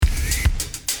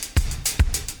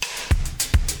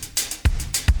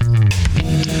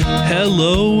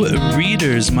Hello,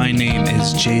 readers. My name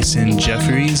is Jason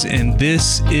Jefferies, and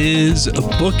this is a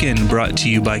Bookin' brought to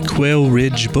you by Quail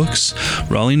Ridge Books,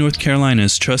 Raleigh, North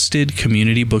Carolina's trusted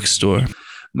community bookstore.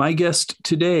 My guest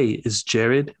today is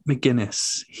Jared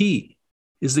McGinnis. He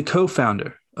is the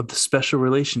co-founder of The Special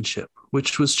Relationship,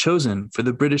 which was chosen for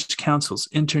the British Council's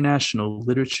International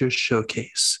Literature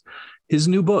Showcase. His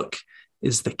new book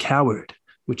is The Coward,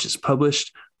 which is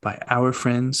published by our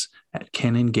friends at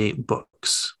Canongate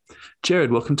Books.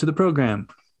 Jared, welcome to the program.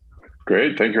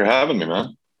 Great. Thank you for having me,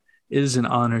 man. It is an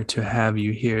honor to have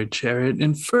you here, Jared.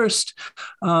 And first,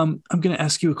 I'm going to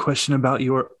ask you a question about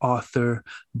your author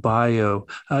bio.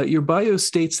 Your bio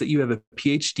states that you have a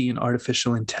PhD in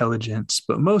artificial intelligence,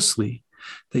 but mostly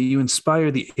that you inspire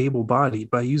the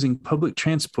able-bodied by using public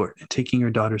transport and taking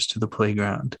your daughters to the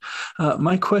playground.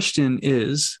 My question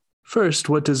is, first,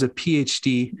 what does a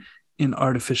PhD in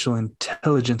artificial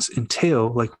intelligence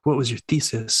entail? Like, what was your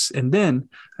thesis? And then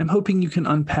I'm hoping you can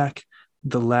unpack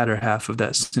the latter half of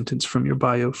that sentence from your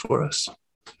bio for us.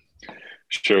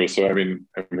 Sure. So, I mean,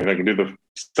 I can do the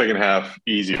second half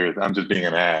easier. I'm just being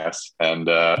an ass. And,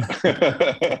 but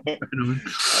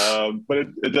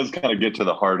it does kind of get to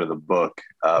the heart of the book.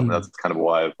 That's kind of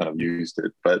why I've kind of used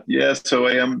it. But yeah, so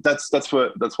that's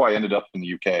why I ended up in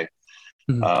the UK.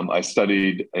 I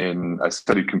studied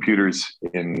computers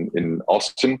in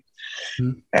Austin,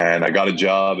 and I got a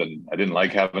job, and I didn't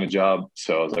like having a job.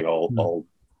 So I was like, I'll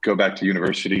go back to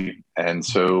university. And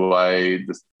so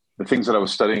the things that I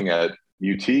was studying at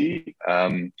UT,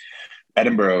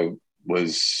 Edinburgh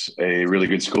was a really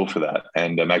good school for that.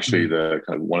 And I'm actually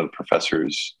one of the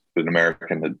professors, an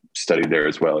American, that studied there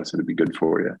as well. I said, it'd be good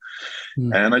for you.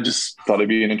 And I just thought it'd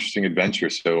be an interesting adventure.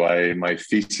 So my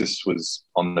thesis was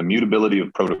on the mutability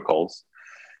of protocols,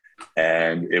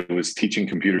 and it was teaching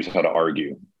computers how to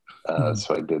argue.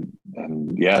 So I did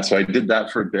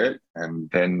that for a bit. And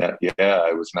then,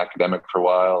 I was an academic for a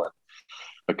while, and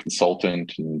a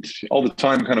consultant, and all the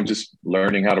time kind of just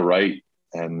learning how to write.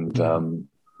 And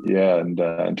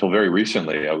until very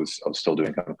recently, I was still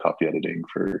doing kind of copy editing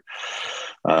for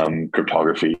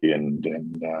cryptography and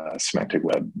semantic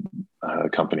web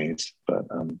companies. But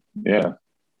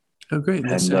Oh, great!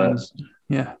 That sounds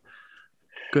Go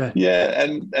ahead. Yeah,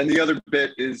 and the other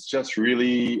bit is just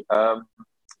really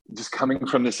just coming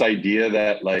from this idea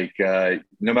that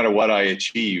no matter what I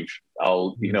achieve,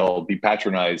 I'll be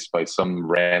patronized by some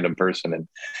random person, and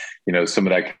some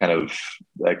of that kind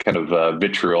of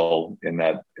vitriol in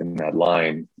that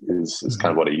line is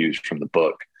kind of what I used from the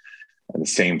book, and the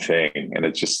same thing. And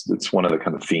it's one of the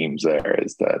kind of themes there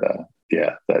is that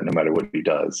that no matter what he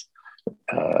does,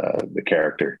 the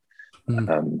character,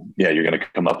 you're going to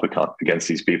come up against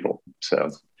these people. So.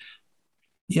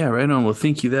 Yeah, right on. Well,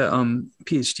 thank you. That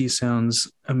PhD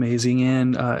sounds amazing,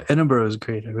 and Edinburgh is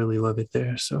great. I really love it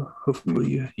there. So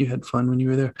hopefully you had fun when you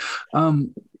were there.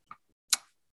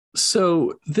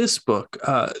 So this book,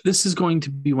 this is going to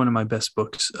be one of my best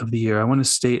books of the year. I want to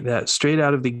state that straight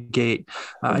out of the gate.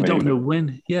 I don't know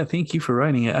when. Yeah, thank you for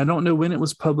writing it. I don't know when it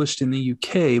was published in the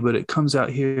UK, but it comes out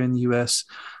here in the US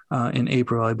in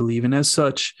April, I believe. And as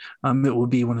such, it will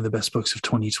be one of the best books of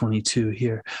 2022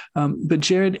 here. But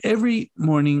Jared, every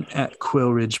morning at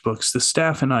Quail Ridge Books, the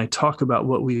staff and I talk about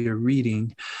what we are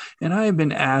reading. And I have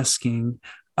been asking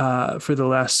for the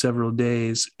last several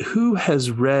days, who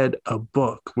has read a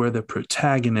book where the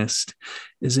protagonist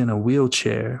is in a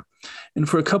wheelchair? And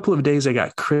for a couple of days, I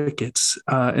got crickets.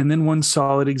 And then one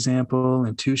solid example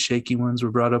and two shaky ones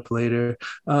were brought up later.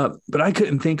 But I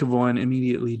couldn't think of one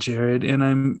immediately, Jared. And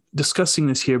I'm discussing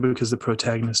this here because the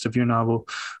protagonist of your novel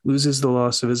loses the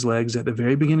loss of his legs at the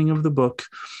very beginning of the book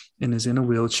and is in a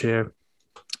wheelchair.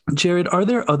 Jared, are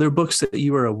there other books that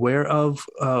you are aware of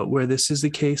where this is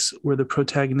the case, where the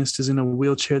protagonist is in a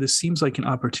wheelchair? This seems like an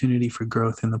opportunity for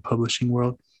growth in the publishing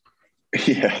world.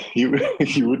 Yeah, you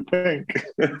would think.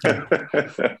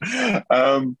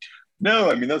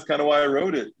 No, I mean, that's kind of why I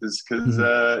wrote it, is because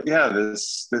I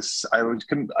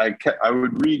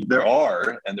would read. There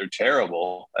are, and they're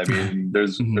terrible. I mean,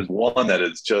 there's one that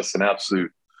is just an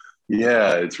absolute.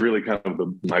 Yeah, it's really kind of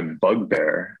my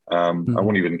bugbear. I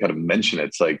won't even kind of mention it.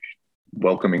 It's like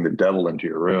welcoming the devil into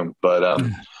your room. But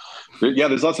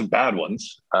there's lots of bad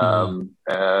ones. There's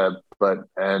a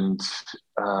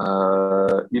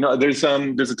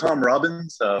Tom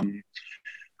Robbins. I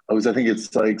think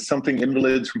it's like something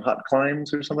Invalids from Hot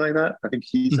Climbs or something like that. I think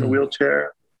he's in a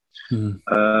wheelchair.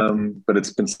 But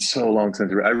it's been so long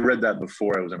since I read that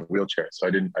before I was in a wheelchair, so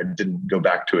I didn't go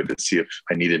back to it to see if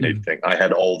I needed anything. I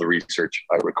had all the research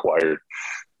I required,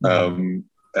 and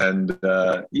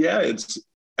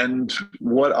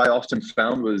what I often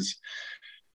found was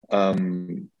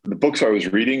The books I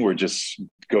was reading were just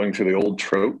going through the old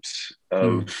tropes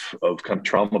of kind of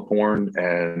trauma porn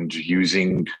and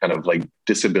using kind of like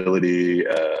disability,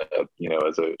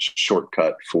 as a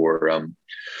shortcut for,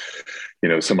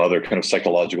 some other kind of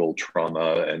psychological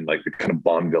trauma and like the kind of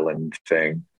Bond villain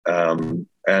thing. And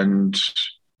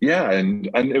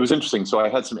it was interesting. So I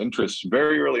had some interest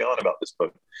very early on about this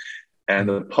book. And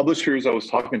the publishers I was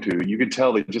talking to, you could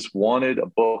tell they just wanted a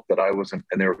book that I wasn't,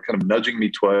 and they were kind of nudging me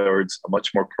towards a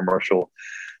much more commercial,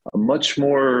 a much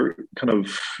more kind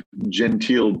of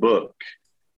genteel book.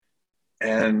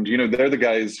 And, they're the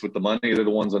guys with the money. They're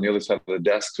the ones on the other side of the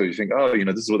desk. So you think, oh,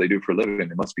 this is what they do for a living.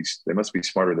 They must be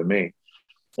smarter than me.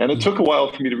 And it took a while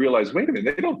for me to realize, wait a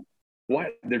minute,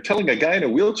 they're telling a guy in a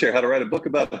wheelchair how to write a book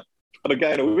about a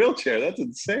guy in a wheelchair. That's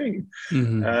insane.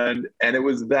 Mm-hmm. And it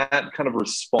was that kind of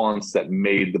response that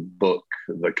made the book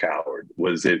The Coward.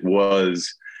 It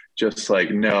was just like,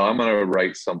 no, I'm going to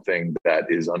write something that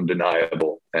is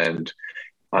undeniable, and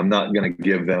I'm not going to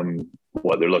give them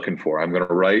what they're looking for. I'm going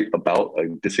to write about a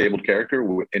disabled character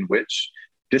in which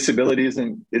disability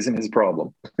isn't his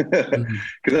problem, because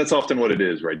that's often what it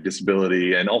is, right?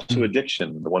 Disability and also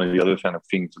addiction. One of the other kind of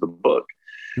themes of the book.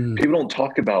 People don't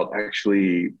talk about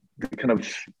actually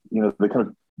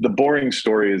the boring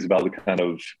story is about the kind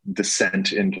of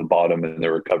descent into bottom and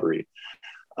the recovery.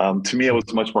 To me, I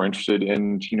was much more interested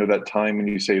in, that time when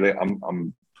you say that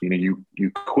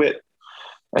you quit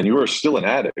and you are still an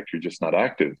addict, you're just not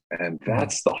active. And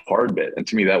that's the hard bit. And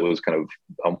to me, that was kind of,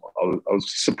 I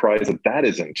was surprised that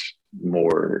isn't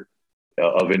more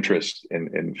of interest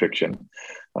in fiction.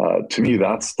 To me,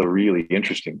 that's the really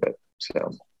interesting bit. So.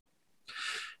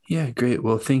 Yeah, great.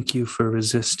 Well, thank you for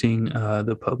resisting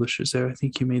the publishers there. I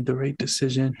think you made the right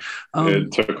decision.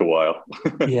 It took a while.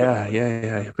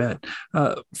 yeah, I bet.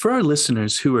 For our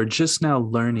listeners who are just now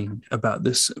learning about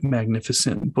this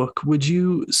magnificent book, would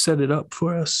you set it up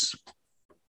for us?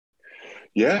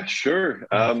 Yeah, sure.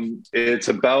 It's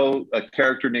about a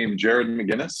character named Jared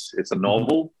McGinnis. It's a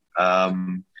novel.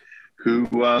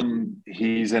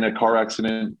 He's in a car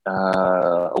accident.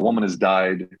 A woman has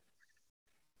died.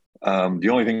 The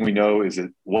only thing we know is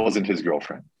it wasn't his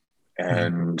girlfriend.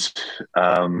 And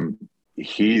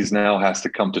he's now has to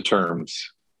come to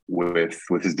terms with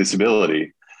his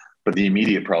disability. But the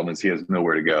immediate problem is he has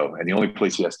nowhere to go. And the only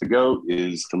place he has to go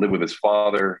is to live with his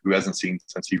father, who hasn't seen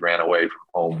since he ran away from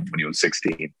home when he was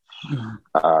 16.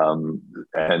 And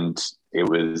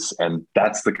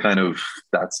that's the kind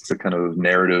of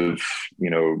narrative,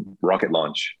 rocket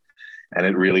launch. And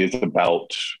it really is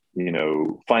about,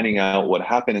 finding out what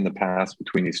happened in the past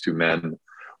between these two men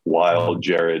while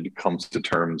Jared comes to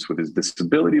terms with his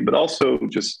disability, but also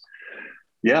just,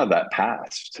 that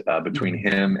past between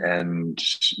him and,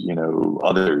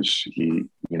 others. The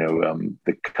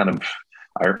kind of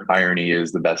irony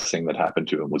is the best thing that happened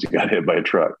to him was he got hit by a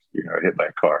truck, hit by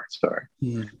a car. Sorry.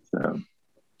 Yeah. So.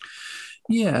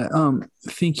 Yeah,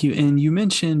 thank you. And you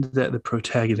mentioned that the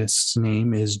protagonist's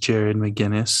name is Jared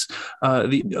McGinnis.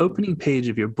 The opening page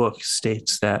of your book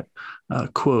states that,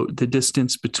 quote, "the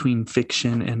distance between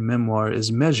fiction and memoir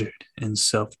is measured in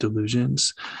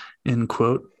self-delusions," end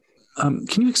quote. Can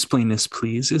you explain this,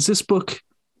 please? Is this book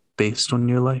based on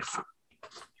your life?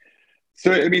 So,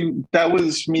 that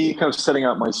was me kind of setting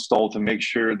out my stall to make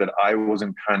sure that I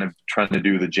wasn't kind of trying to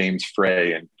do the James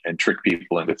Frey and trick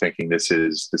people into thinking this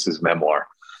is memoir.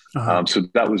 So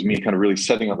that was me kind of really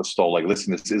setting out the stall, like,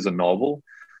 listen, this is a novel.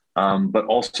 But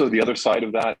also the other side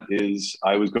of that is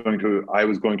I was going to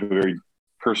a very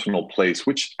personal place,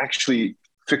 which actually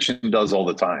fiction does all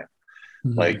the time.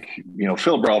 Mm-hmm. Like,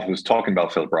 Philip Roth was talking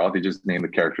about Philip Roth. He just named the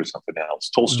character something else.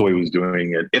 Tolstoy was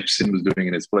doing it. Ibsen was doing it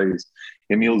in his plays.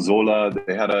 Emile Zola,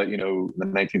 they had in the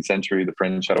 19th century, the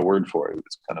French had a word for it. It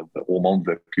was kind of the roman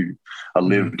vécu, a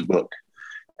lived book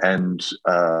and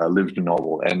lived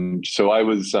novel. And so I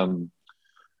was trying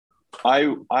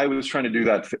to do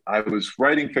that. I was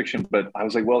writing fiction, but I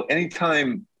was like, well,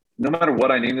 anytime, no matter what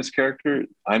I name this character,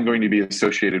 I'm going to be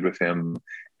associated with him.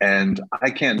 And I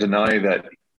can't deny that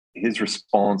his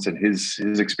response and his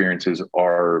experiences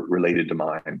are related to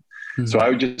mine. Mm-hmm. So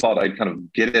I just thought I'd kind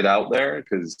of get it out there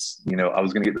because, I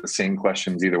was going to get the same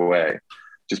questions either way.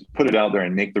 Just put it out there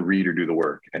and make the reader do the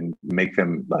work and make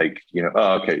them like,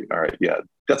 oh, okay, all right, yeah,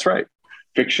 that's right.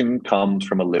 Fiction comes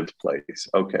from a lived place.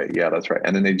 Okay, yeah, that's right.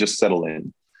 And then they just settle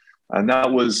in. And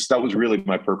that was really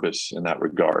my purpose in that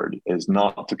regard, is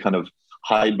not to kind of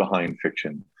hide behind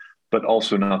fiction, but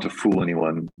also not to fool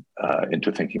anyone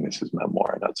into thinking this is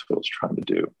memoir. That's what I was trying to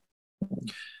do.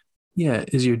 Yeah.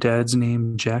 Is your dad's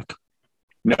name Jack?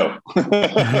 No.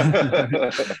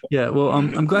 Yeah, well,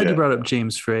 I'm glad you brought up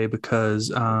James Frey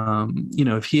because,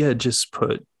 if he had just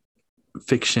put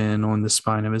fiction on the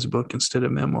spine of his book instead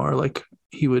of memoir, like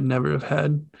he would never have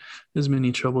had as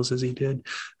many troubles as he did.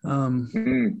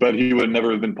 But he would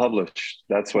never have been published.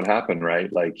 That's what happened,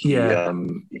 right? Like he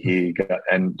got,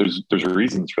 and there's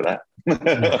reasons for that.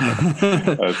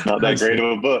 It's not that great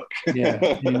of a book.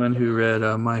 Yeah, anyone who read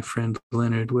My Friend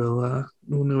Leonard will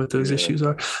know what those issues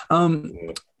are.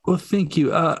 Well, thank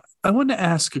you. I want to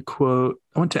ask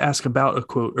about a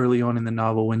quote early on in the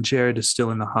novel when Jared is still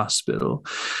in the hospital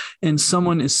and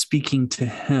someone is speaking to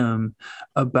him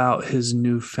about his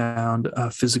newfound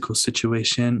physical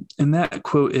situation. And that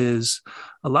quote is,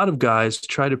 "A lot of guys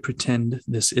try to pretend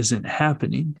this isn't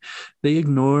happening. They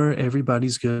ignore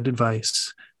everybody's good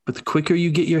advice. But the quicker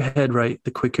you get your head right, the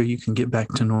quicker you can get back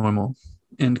to normal."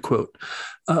 End quote.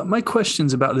 My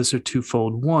questions about this are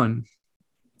twofold. One,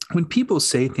 when people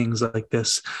say things like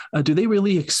this, do they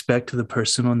really expect the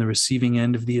person on the receiving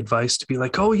end of the advice to be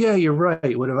like, "Oh, yeah, you're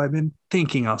right. What have I been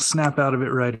thinking? I'll snap out of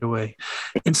it right away."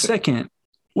 And second,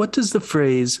 what does the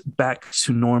phrase "back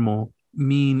to normal"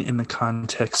 mean in the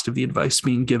context of the advice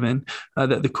being given,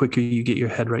 that the quicker you get your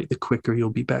head right, the quicker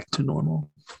you'll be back to normal?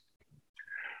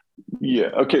 Yeah.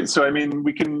 Okay. So, I mean,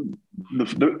 we can,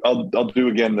 I'll do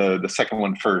again the second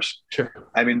one first. Sure.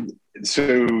 I mean,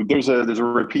 so there's a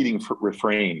repeating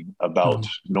refrain about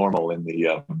normal in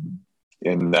the,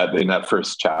 in that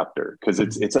first chapter, because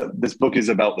this book is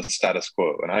about the status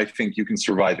quo. And I think you can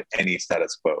survive any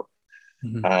status quo.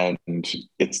 And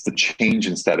it's the change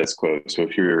in status quo. So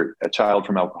if you're a child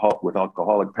with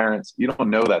alcoholic parents, you don't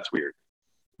know that's weird.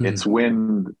 It's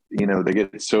when, they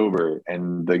get sober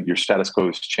and your status quo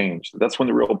has changed. That's when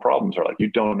the real problems are. Like, you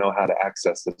don't know how to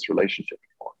access this relationship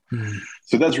anymore.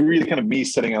 So that's really kind of me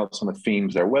setting out some of the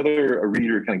themes there. Whether a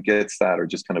reader kind of gets that or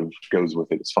just kind of goes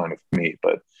with it, it's fine with me.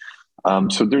 But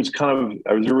so there's kind of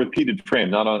a repeated frame,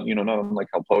 not unlike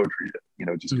how poetry,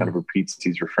 just kind of repeats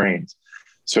these refrains.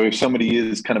 So if somebody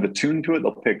is kind of attuned to it,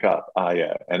 they'll pick up,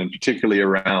 yeah. And in particularly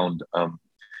around,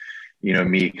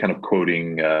 me kind of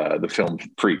quoting the film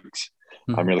Freaks.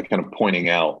 I'm really kind of pointing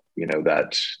out,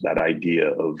 that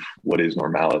idea of what is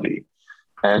normality.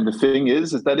 And the thing is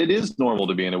that it is normal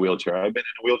to be in a wheelchair. I've been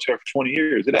in a wheelchair for 20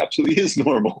 years. It absolutely is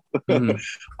normal.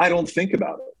 I don't think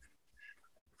about it.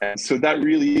 And so that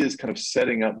really is kind of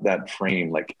setting up that frame.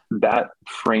 Like, that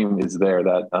frame is there.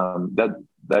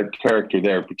 That character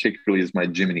there particularly is my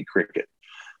Jiminy Cricket.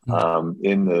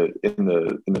 In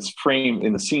this frame,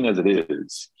 in the scene as it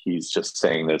is, he's just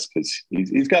saying this because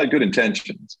he's got good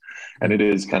intentions, and it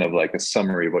is kind of like a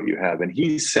summary of what you have, and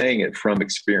he's saying it from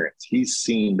experience. He's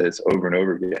seen this over and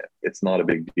over again. It's not a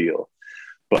big deal,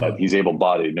 but he's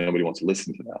able-bodied. Nobody wants to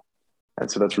listen to that, and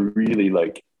so that's really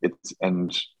like it's.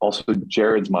 And also,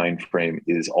 Jared's mind frame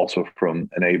is also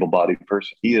from an able-bodied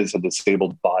person. He is a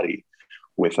disabled body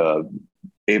with a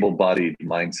able-bodied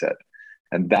mindset.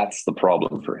 And that's the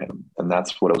problem for him. And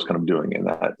that's what I was kind of doing in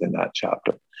that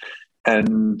chapter.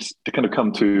 And to kind of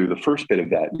come to the first bit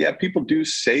of that, yeah, people do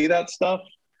say that stuff.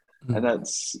 And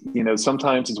that's,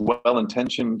 sometimes it's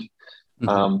well-intentioned.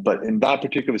 But in that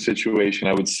particular situation,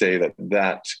 I would say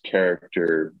that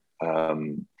character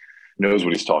knows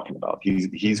what he's talking about.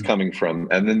 He's coming from,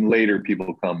 and then later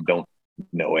people don't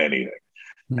know anything.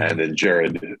 And then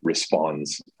Jared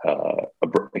responds, in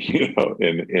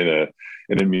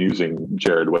an amusing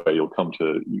Jared way. You come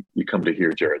to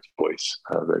hear Jared's voice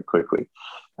very quickly,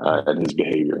 and his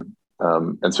behavior.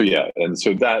 And so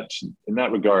that in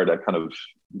that regard, I kind of,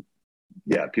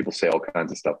 people say all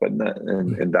kinds of stuff, but in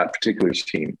that particular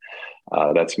scene,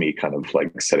 that's me kind of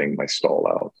like setting my stall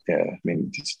out. Yeah, I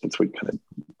mean, that's what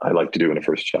I like to do in the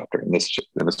first chapter, in this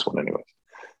one, anyways.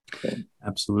 Okay.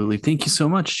 Absolutely. Thank you so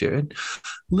much, Jared.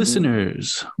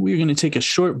 Listeners, we're going to take a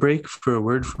short break for a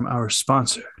word from our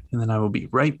sponsor, and then I will be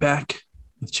right back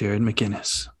with Jared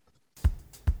McInnes.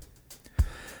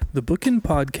 The Bookin'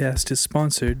 Podcast is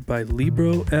sponsored by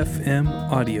Libro FM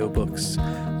Audiobooks.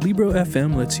 Libro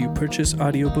FM lets you purchase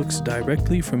audiobooks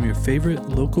directly from your favorite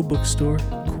local bookstore,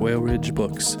 Quail Ridge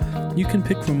Books. You can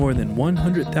pick from more than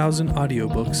 100,000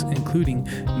 audiobooks, including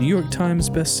New York Times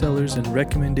bestsellers and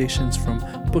recommendations from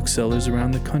booksellers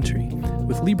around the country.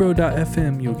 With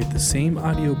Libro.fm, you'll get the same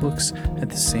audiobooks at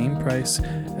the same price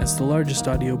as the largest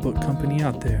audiobook company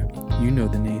out there. You know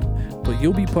the name, but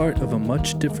you'll be part of a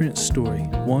much different story,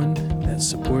 one that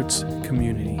supports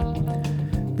community.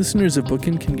 Listeners of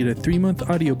Bookin' can get a 3-month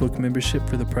audiobook membership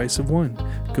for the price of one.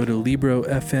 Go to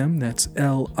Libro.fm, that's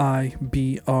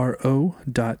Libro.fm,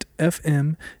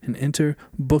 and enter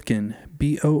Bookin',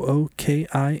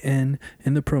 Bookin,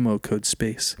 in the promo code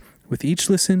space. With each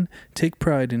listen, take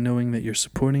pride in knowing that you're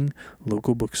supporting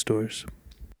local bookstores.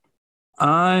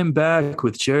 I'm back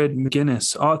with Jared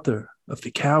McGinnis, author of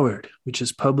The Coward, which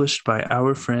is published by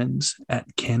our friends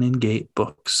at Canongate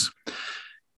Books.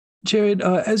 Jared,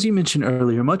 as you mentioned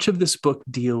earlier, much of this book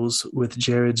deals with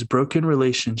Jared's broken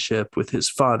relationship with his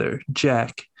father,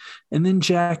 Jack, and then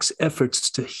Jack's efforts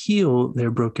to heal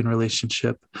their broken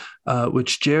relationship,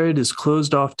 which Jared is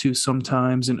closed off to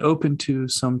sometimes and open to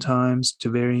sometimes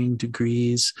to varying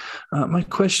degrees. My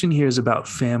question here is about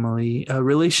family.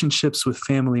 Relationships with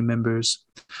family members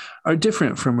are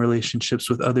different from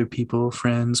relationships with other people,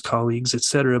 friends, colleagues,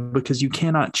 etc., because you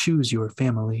cannot choose your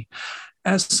family.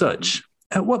 As such,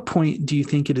 at what point do you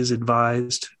think it is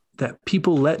advised that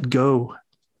people let go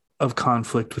of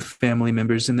conflict with family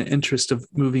members in the interest of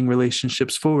moving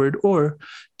relationships forward? Or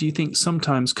do you think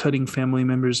sometimes cutting family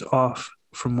members off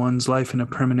from one's life in a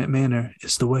permanent manner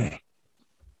is the way?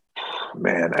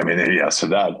 Man, I mean, yeah, so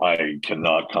that I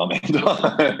cannot comment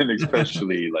on,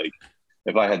 especially like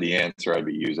if I had the answer, I'd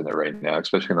be using it right now,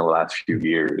 especially in the last few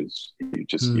years. You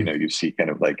just, you see kind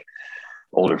of like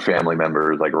older family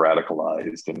members like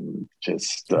radicalized and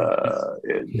just I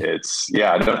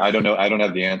don't know, I don't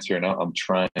have the answer, and I'm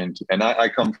trying to, and I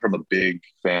come from a big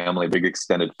family, big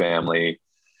extended family,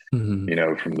 from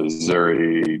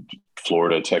Missouri,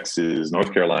 Florida, Texas,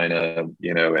 North Carolina,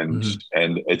 and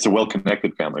it's a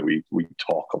well-connected family. We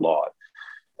talk a lot,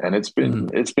 and it's been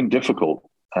difficult,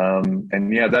 and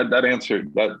that answer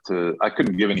that I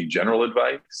couldn't give any general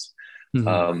advice.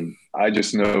 I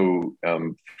just know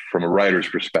from a writer's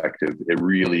perspective, it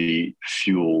really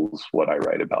fuels what I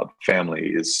write about. Family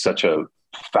is such a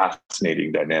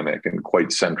fascinating dynamic and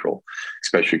quite central,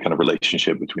 especially kind of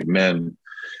relationship between men,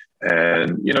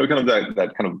 and kind of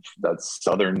that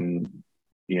Southern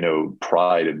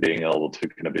pride of being able to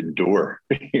kind of endure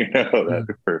and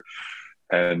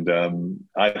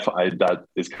that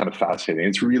is kind of fascinating.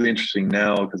 It's really interesting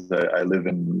now because I live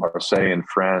in Marseille in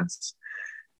France,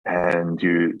 and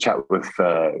you chat with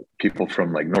people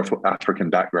from like North African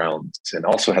backgrounds and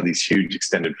also have these huge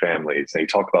extended families. And you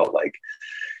talk about like,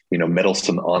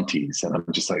 meddlesome aunties. And I'm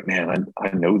just like, man,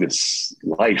 I know this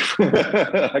life.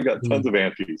 I got tons of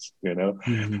aunties, and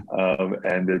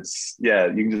it's, you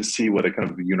can just see what a kind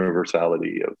of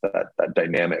universality of that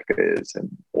dynamic is,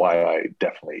 and why I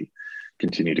definitely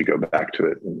continue to go back to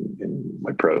it in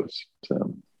my prose.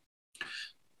 So.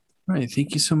 All right.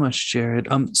 Thank you so much, Jared.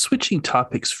 Switching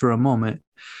topics for a moment,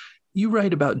 you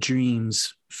write about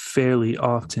dreams fairly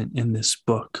often in this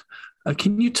book.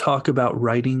 Can you talk about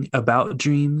writing about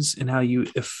dreams and how you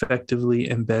effectively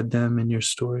embed them in your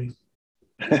story?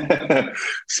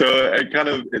 So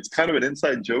it's kind of an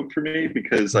inside joke for me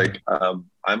because I'm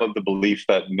of the belief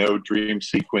that no dream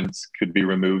sequence could be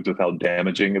removed without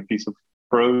damaging a piece of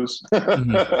prose.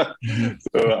 So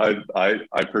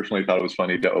I personally thought it was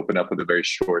funny to open up with a very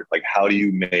short, like, how do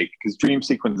you make, because dream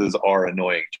sequences are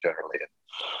annoying generally.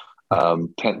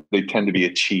 They tend to be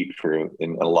a cheat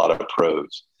in a lot of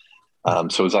prose.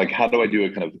 So it's like, how do I do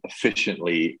it kind of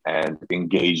efficiently and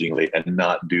engagingly and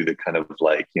not do the kind of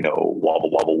like,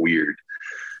 wobble weird.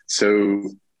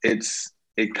 So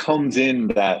it comes in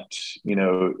that,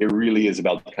 it really is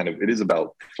about it is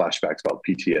about flashbacks, about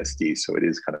PTSD. So it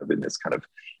is kind of in this kind of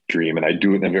dream, and I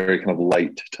do it in a very kind of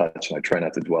light touch, and I try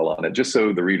not to dwell on it, just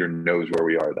so the reader knows where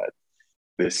we are, that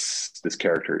this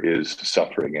character is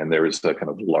suffering and there is a kind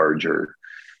of larger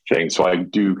thing. So I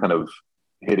do kind of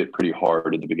hit it pretty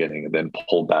hard at the beginning and then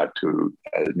pull back to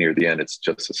near the end. It's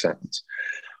just a sentence,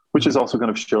 which is also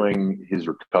kind of showing his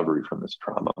recovery from this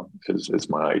trauma is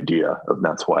my idea. And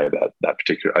that's why that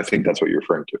particular, I think that's what you're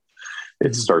referring to.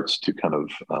 It starts to kind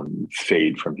of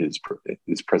fade from his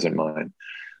present mind.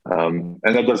 And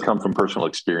that does come from personal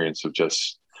experience of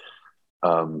just,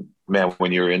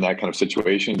 when you're in that kind of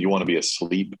situation, you want to be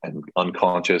asleep and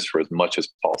unconscious for as much as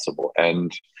possible.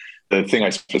 And the thing I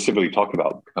specifically talked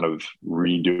about, kind of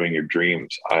redoing your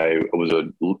dreams, I was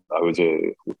a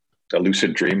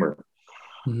lucid dreamer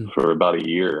for about a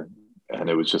year, and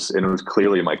it was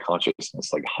clearly my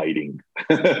consciousness like hiding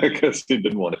because it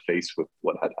didn't want to face with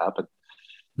what had happened.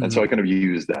 And so I kind of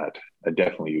used that. I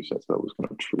definitely used that. So that was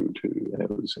kind of true too, and it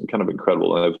was kind of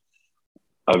incredible. And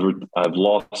I've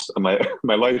lost my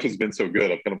life has been so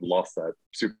good. I've kind of lost that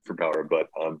superpower, but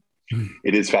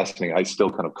it is fascinating. I still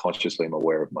kind of consciously am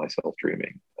aware of myself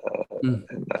dreaming,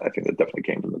 and I think that definitely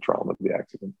came from the trauma of the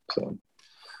accident. So.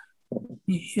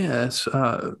 Yes.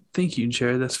 Thank you,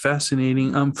 Jared. That's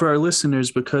fascinating. For our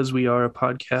listeners, because we are a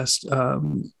podcast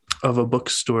of a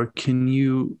bookstore, can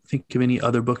you think of any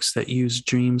other books that use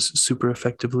dreams super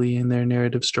effectively in their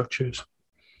narrative structures?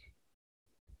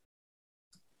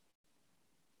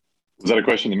 Was that a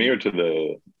question to me or to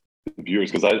the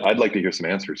viewers? Because I'd like to hear some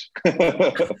answers.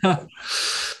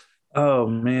 Oh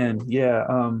man, yeah.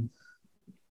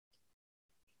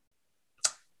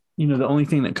 The only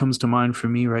thing that comes to mind for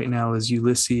me right now is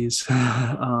Ulysses,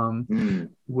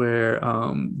 where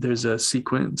there's a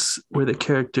sequence where the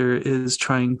character is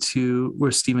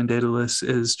where Stephen Dedalus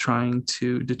is trying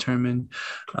to determine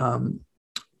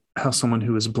how someone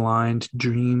who is blind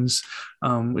dreams,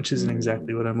 which isn't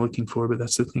exactly what I'm looking for, but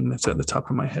that's the thing that's at the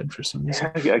top of my head for some reason.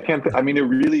 I can't. I mean, it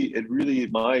really.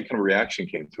 My kind of reaction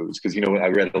came to it because I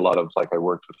read a lot of I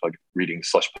worked with reading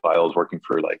slush piles, working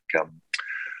for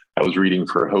I was reading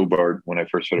for Hobart when I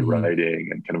first started writing,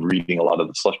 and kind of reading a lot of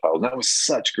the slush piles. And that was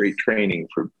such great training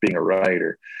for being a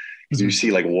writer, because you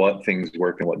see what things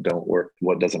work and what don't work,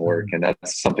 what doesn't work, and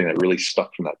that's something that really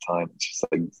stuck from that time. It's just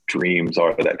dreams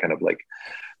are that kind of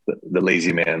the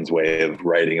lazy man's way of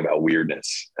writing about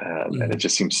weirdness, and it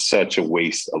just seems such a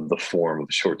waste of the form of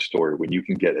the short story when you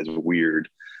can get as weird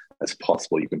as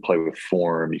possible. You can play with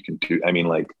form. You can do.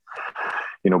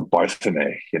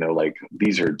 Bartholomew,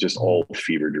 these are just all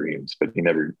fever dreams, but he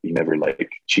never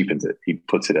cheapens it. He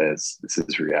puts it as this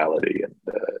is reality. And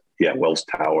Wells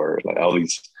Tower, all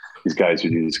these guys who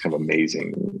do these kind of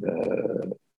amazing,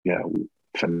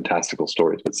 fantastical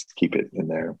stories, but keep it in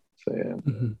there. So yeah.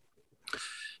 Mm-hmm.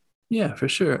 Yeah, for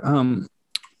sure.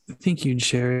 Thank you,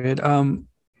 Jared.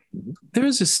 There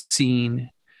is a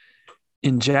scene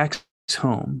in Jack's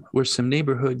home where some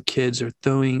neighborhood kids are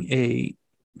throwing a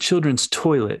children's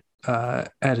toilet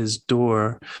at his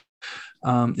door.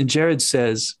 And Jared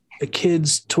says, a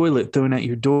kid's toilet thrown at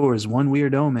your door is one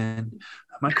weird omen.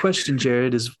 My question,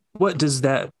 Jared, is what does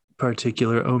that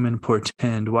particular omen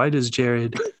portend? Why does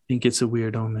Jared think it's a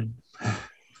weird omen?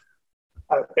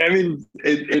 I mean,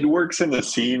 it works in the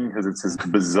scene because it's his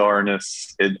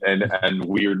bizarreness and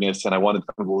weirdness. And I wanted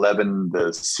to leaven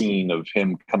the scene of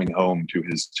him coming home to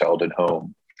his childhood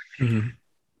home. Mm-hmm.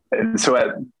 And so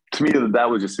to me, that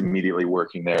was just immediately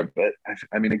working there. But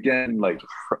I mean, again,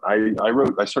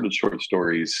 I started short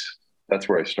stories. That's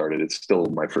where I started. It's still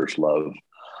my first love.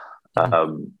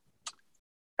 Mm-hmm.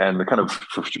 And the kind of,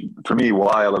 for me,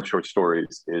 why I love short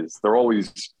stories is they're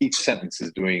always, each sentence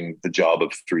is doing the job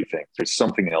of three things. There's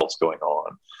something else going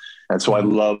on. And so I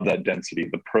love that density.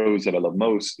 The prose that I love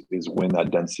most is when that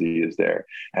density is there.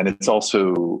 And it's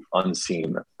also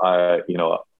unseen. I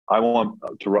wanted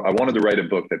to write a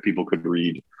book that people could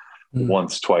read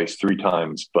once, twice, three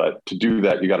times. But to do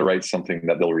that, you got to write something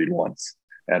that they'll read once.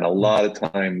 And a lot of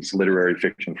times literary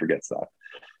fiction forgets that.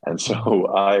 And so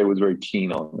I was very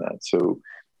keen on that. So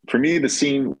for me, the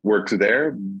scene works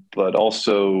there, but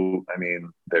also, I mean,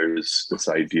 there's this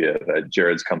idea that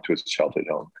Jared's come to his childhood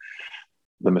home.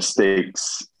 The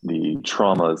mistakes, the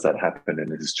traumas that happened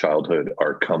in his childhood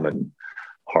are coming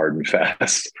hard and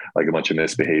fast, like a bunch of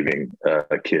misbehaving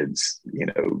kids,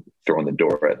 throwing the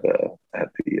door at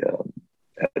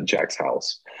Jack's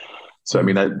house. So, I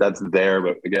mean, that's there,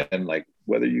 but again,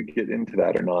 whether you get into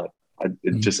that or not, I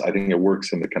think it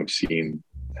works in the kind of scene.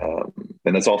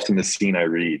 And that's often the scene I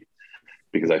read,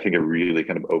 because I think it really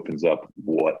kind of opens up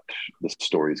what the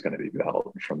story is going to be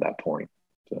about from that point.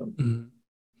 So.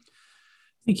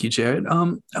 Thank you, Jared. I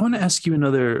want to ask you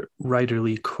another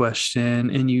writerly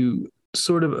question, and you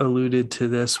sort of alluded to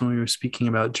this when we were speaking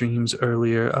about dreams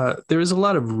earlier. There is a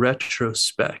lot of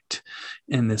retrospect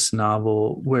in this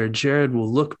novel where Jared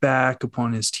will look back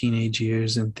upon his teenage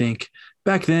years and think,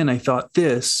 back then I thought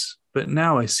this, but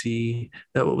now I see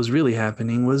that what was really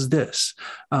happening was this.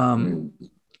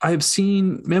 I have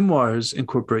seen memoirs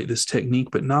incorporate this technique,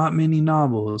 but not many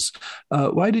novels.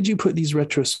 Why did you put these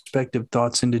retrospective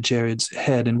thoughts into Jared's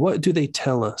head, and what do they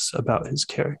tell us about his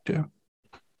character?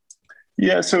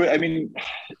 Yeah, so I mean,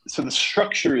 so the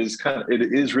structure is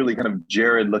it is really kind of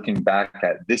Jared looking back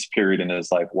at this period in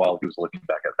his life while he was looking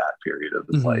back at that period of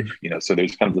his life, so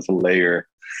there's kind of this layer.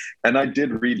 And I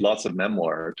did read lots of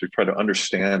memoir to try to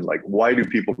understand, why do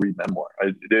people read memoir?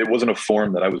 It wasn't a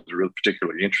form that I was really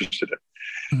particularly interested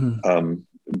in.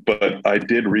 But I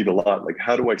did read a lot,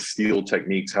 how do I steal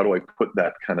techniques? How do I put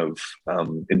that kind of,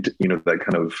 that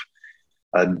kind of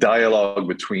dialogue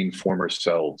between former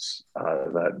selves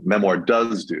that memoir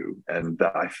does do. And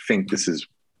I think this is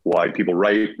why people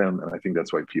write them. And I think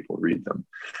that's why people read them.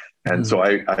 And so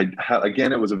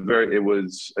again, it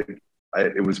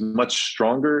was much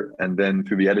stronger. And then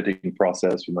through the editing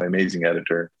process with my amazing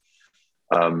editor,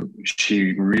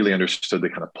 she really understood to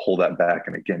kind of pull that back.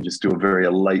 And again, just do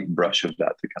a light brush of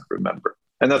that to kind of remember.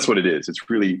 And that's what it is. It's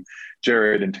really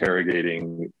Jared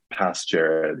interrogating past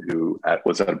Jared, who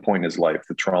was at a point in his life,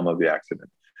 the trauma of the accident,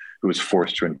 who was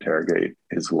forced to interrogate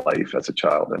his life as a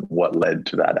child and what led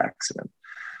to that accident.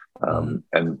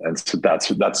 And so that's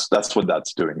what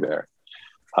that's doing there.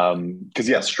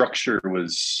 Because structure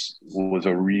was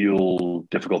a real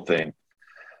difficult thing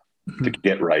to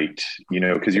get right,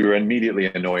 because you were immediately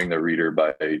annoying the reader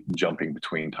by jumping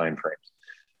between time frames.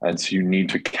 And so you need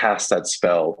to cast that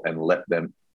spell and let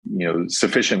them,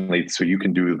 sufficiently so you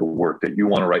can do the work that you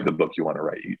want to write, the book you want to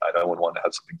write. I don't want to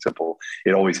have something simple.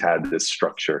 It always had this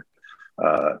structure.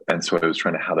 And so I was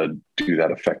trying to how to do that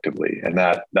effectively. And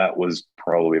that was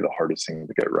probably the hardest thing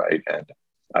to get right. And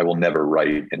I will never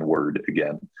write in Word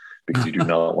again, because you do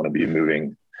not want to be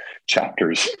moving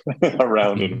chapters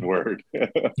around in Word.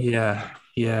 Yeah,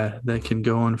 that can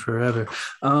go on forever.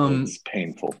 It's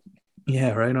painful.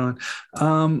 Yeah, right on.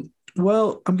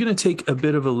 Well, I'm going to take a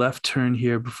bit of a left turn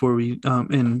here before we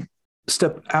and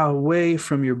step away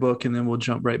from your book, and then we'll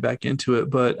jump right back into it.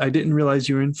 But I didn't realize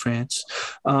you were in France.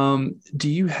 Do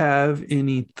you have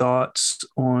any thoughts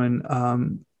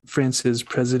on France's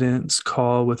president's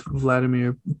call with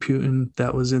Vladimir Putin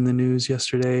that was in the news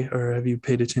yesterday, or have you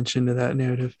paid attention to that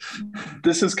narrative?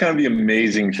 This is kind of the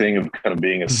amazing thing of kind of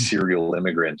being a serial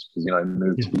immigrant, because I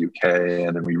moved to the UK,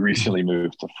 and then we recently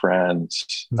moved to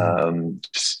France, and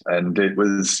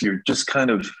you're just kind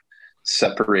of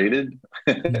separated,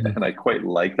 and I quite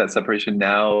like that separation.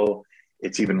 Now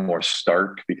it's even more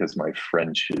stark because my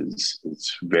French is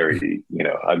very,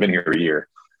 I've been here a year.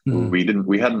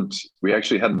 We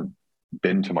actually hadn't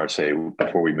been to Marseille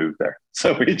before we moved there,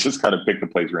 so we just kind of picked the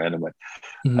place randomly,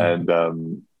 and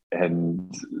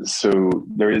so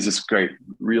there is this great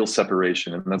real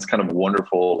separation, and that's kind of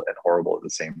wonderful and horrible at the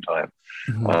same time,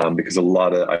 because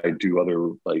I do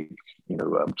other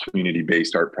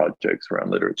community-based art projects around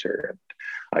literature,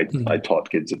 and I taught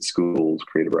kids at schools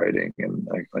creative writing, and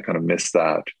I kind of miss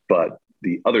that. But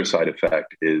the other side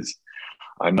effect is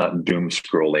I'm not doom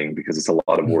scrolling, because it's a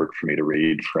lot of work for me to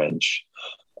read French,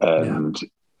 and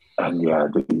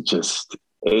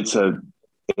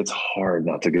it's hard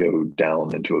not to go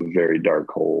down into a very dark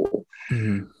hole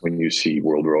when you see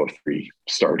World War III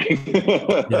starting.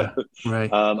 Right.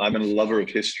 I'm a lover of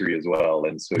history as well,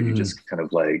 and so you just kind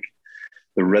of like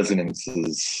the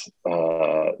resonances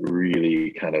really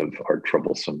kind of are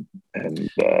troublesome, and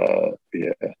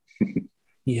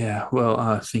Yeah,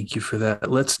 well, thank you for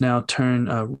that. Let's now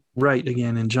turn right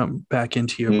again and jump back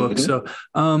into your book. So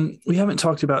we haven't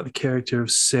talked about the character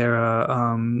of Sarah,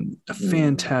 a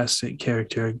fantastic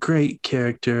character, a great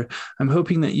character. I'm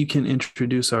hoping that you can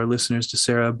introduce our listeners to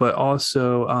Sarah, but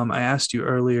also I asked you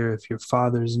earlier if your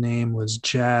father's name was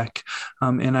Jack,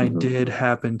 and I did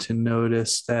happen to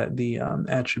notice that the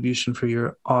attribution for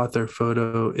your author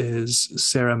photo is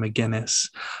Sarah McGinnis.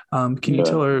 Can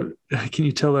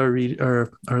you tell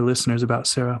our listeners about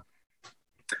Sarah?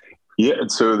 Yeah,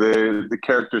 so the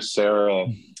character Sarah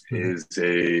is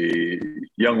a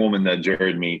young woman that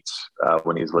Jared meets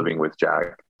when he's living with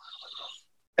Jack,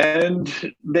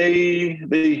 and they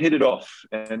hit it off.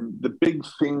 And the big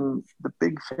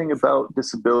thing about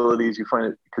disabilities, you find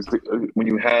it because when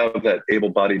you have that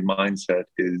able-bodied mindset,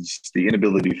 is the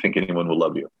inability to think anyone will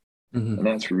love you, and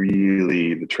that's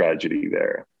really the tragedy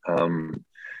there.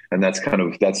 And that's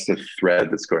the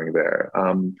thread that's going there.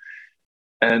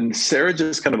 And Sarah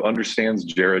just kind of understands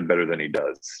Jared better than he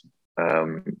does.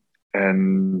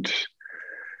 And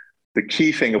the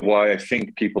key thing of why I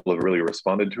think people have really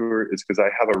responded to her is because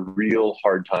I have a real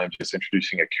hard time just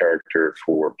introducing a character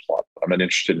for plot. I'm not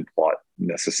interested in plot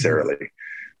necessarily.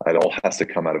 It all has to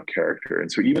come out of character.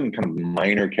 And so even kind of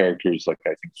minor characters like I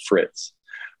think Fritz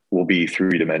will be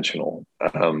three-dimensional.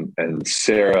 And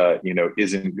Sarah,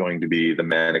 isn't going to be the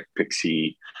manic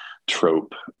pixie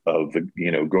trope of the,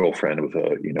 girlfriend with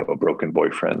a broken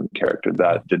boyfriend character.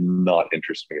 That did not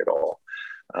interest me at all.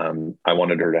 I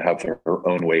wanted her to have her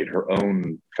own weight, her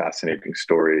own fascinating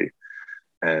story,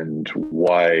 and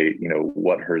why,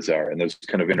 what hers are, and those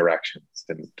kind of interactions.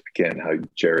 And again, how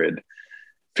Jared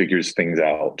figures things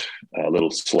out a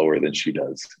little slower than she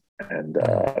does. And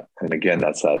again,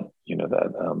 that's that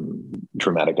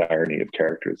dramatic irony of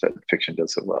characters that fiction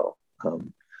does so well.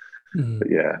 But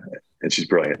yeah, and she's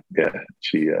brilliant. Yeah,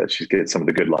 she gets some of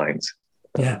the good lines.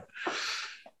 Yeah,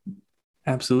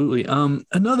 absolutely.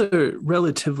 Another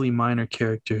relatively minor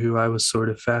character who I was sort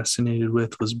of fascinated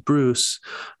with was Bruce.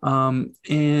 And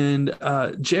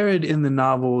Jared in the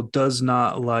novel does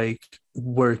not like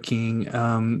working.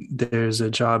 There's a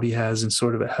job he has in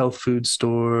sort of a health food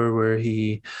store where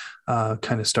he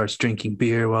kind of starts drinking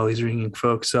beer while he's ringing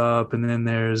folks up. And then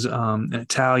there's an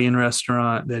Italian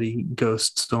restaurant that he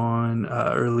ghosts on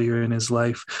earlier in his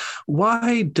life.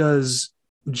 Why does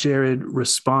Jared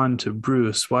respond to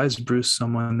Bruce? Why is Bruce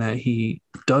someone that he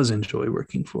does enjoy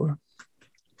working for?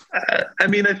 I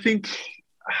mean, I think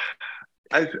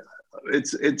That's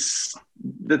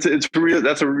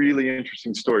a really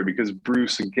interesting story, because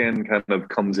Bruce again kind of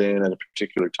comes in at a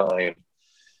particular time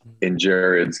in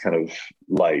Jared's kind of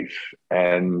life,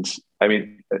 and I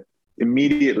mean,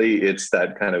 immediately it's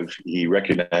that kind of, he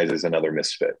recognizes another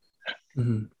misfit,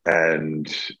 mm-hmm.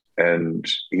 and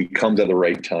he comes at the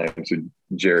right time, so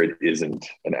Jared isn't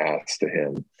an ass to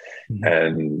him, mm-hmm.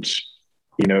 and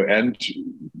and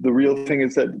the real thing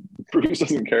is that Bruce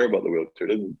doesn't care about the wheelchair,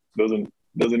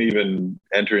 doesn't even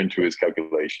enter into his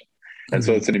calculation. And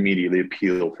so it's an immediately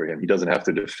appeal for him. He doesn't have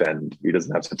to defend. He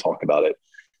doesn't have to talk about it.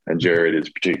 And Jared is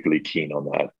particularly keen on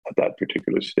that at that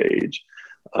particular stage.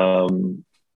 So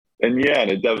that's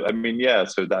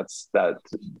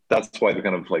why the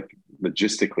kind of like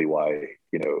logistically why,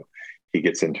 he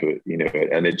gets into it,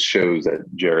 and it shows that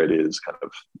Jared is kind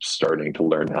of starting to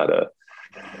learn how to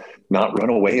not run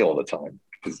away all the time,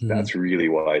 because that's really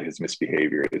why his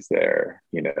misbehavior is there.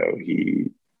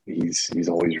 He's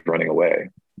always running away,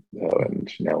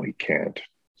 and now he can't.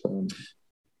 So.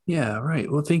 Yeah,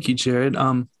 right. Well, thank you, Jared.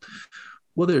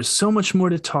 Well, there's so much more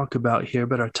to talk about here,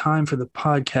 but our time for the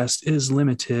podcast is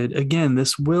limited. Again,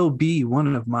 this will be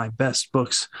one of my best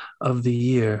books of the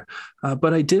year.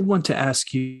 But I did want to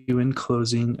ask you in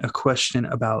closing a question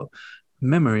about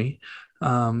memory.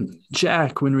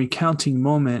 Jack, when recounting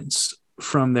moments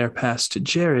from their past to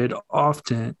Jared,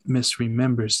 often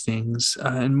misremembers things.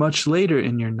 And much later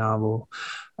in your novel,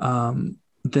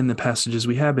 than the passages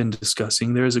we have been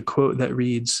discussing, there is a quote that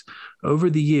reads, "Over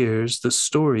the years, the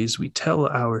stories we tell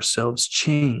ourselves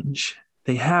change.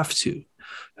 They have to.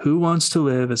 Who wants to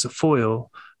live as a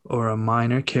foil or a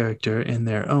minor character in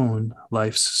their own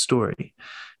life's story?"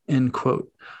 End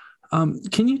quote.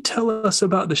 Can you tell us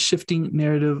about the shifting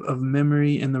narrative of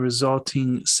memory and the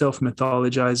resulting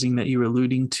self-mythologizing that you were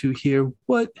alluding to here?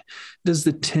 What does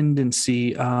the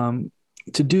tendency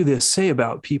to do this say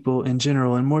about people in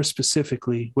general, and more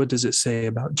specifically, what does it say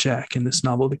about Jack in this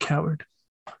novel, The Coward?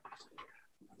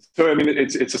 So, I mean,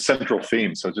 it's a central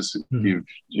theme. So just you've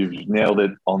nailed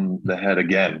it on the head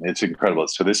again. It's incredible.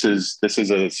 So this is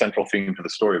a central theme to the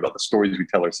story, about the stories we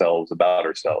tell ourselves about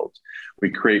ourselves. We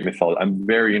create mythology. I'm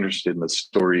very interested in the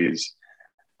stories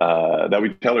that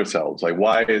we tell ourselves. Like,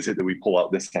 why is it that we pull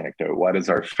out this anecdote? Why does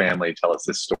our family tell us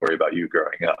this story about you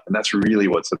growing up? And that's really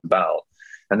what it's about.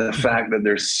 And the fact that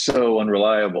they're so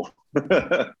unreliable.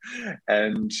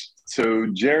 And so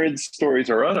Jared's stories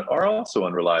are also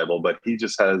unreliable, but he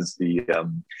just has the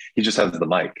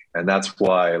mic. And that's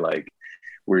why, like,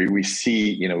 we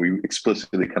see, we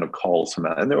explicitly kind of call some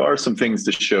out. And there are some things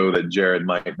to show that Jared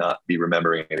might not be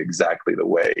remembering it exactly the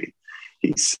way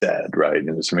he said, right? And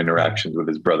there's some interactions with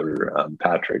his brother,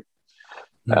 Patrick.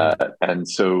 And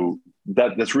so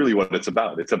that's really what it's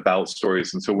about. It's about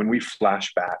stories. And so when we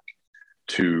flash back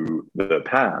to the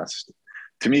past,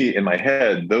 to me, in my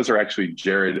head, those are actually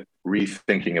Jared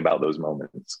rethinking about those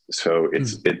moments. So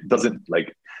it doesn't,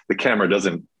 like, the camera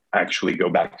doesn't actually go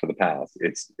back to the past.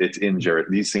 It's in Jared.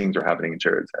 These things are happening in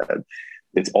Jared's head.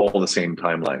 It's all the same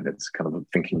timeline. It's kind of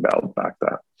thinking about back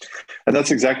that. And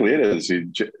that's exactly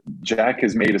it. Jack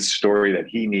has made a story that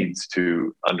he needs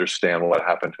to understand what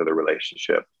happened to the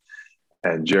relationship.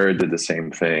 And Jared did the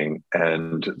same thing.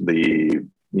 And the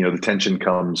tension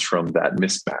comes from that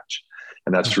mismatch.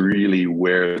 And that's really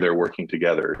where they're working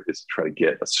together, is to try to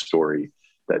get a story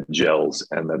that gels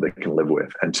and that they can live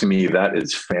with. And to me, that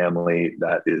is family.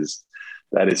 That is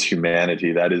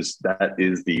humanity. That is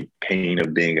the pain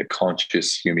of being a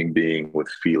conscious human being with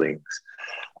feelings.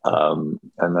 And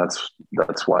that's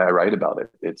why I write about it.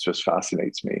 It just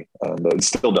fascinates me. And it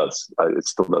still does. It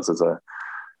still does as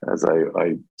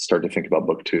I start to think about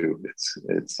book 2.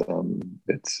 It's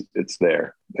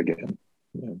there again.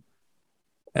 Yeah.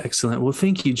 Excellent. Well,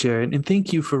 thank you, Jared. And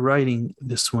thank you for writing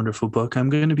this wonderful book. I'm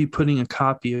going to be putting a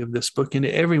copy of this book into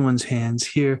everyone's hands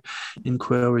here in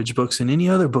Quail Ridge Books and any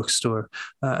other bookstore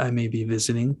I may be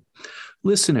visiting.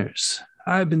 Listeners,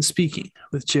 I've been speaking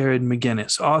with Jared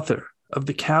McGinnis, author of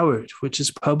The Coward, which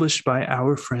is published by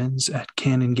our friends at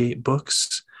Canongate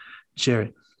Books.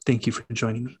 Jared, thank you for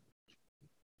joining me.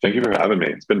 Thank you for having me.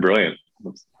 It's been brilliant.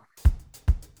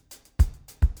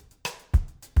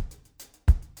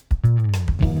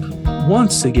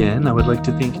 Once again, I would like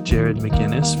to thank Jared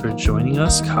McGinnis for joining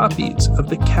us. Copies of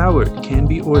The Coward can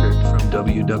be ordered from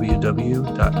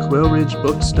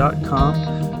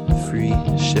www.quailridgebooks.com, free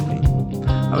shipping.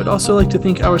 I would also like to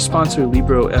thank our sponsor,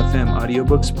 Libro FM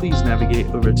Audiobooks. Please navigate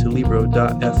over to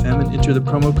libro.fm and enter the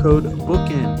promo code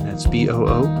BOOKIN, that's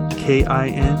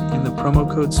BOOKIN, in the promo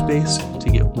code space to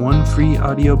get one free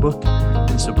audiobook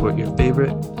and support your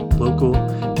favorite local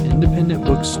independent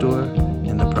bookstore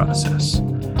in the process.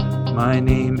 My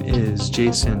name is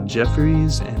Jason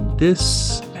Jeffries, and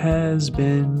this has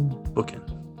been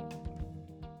Bookin'.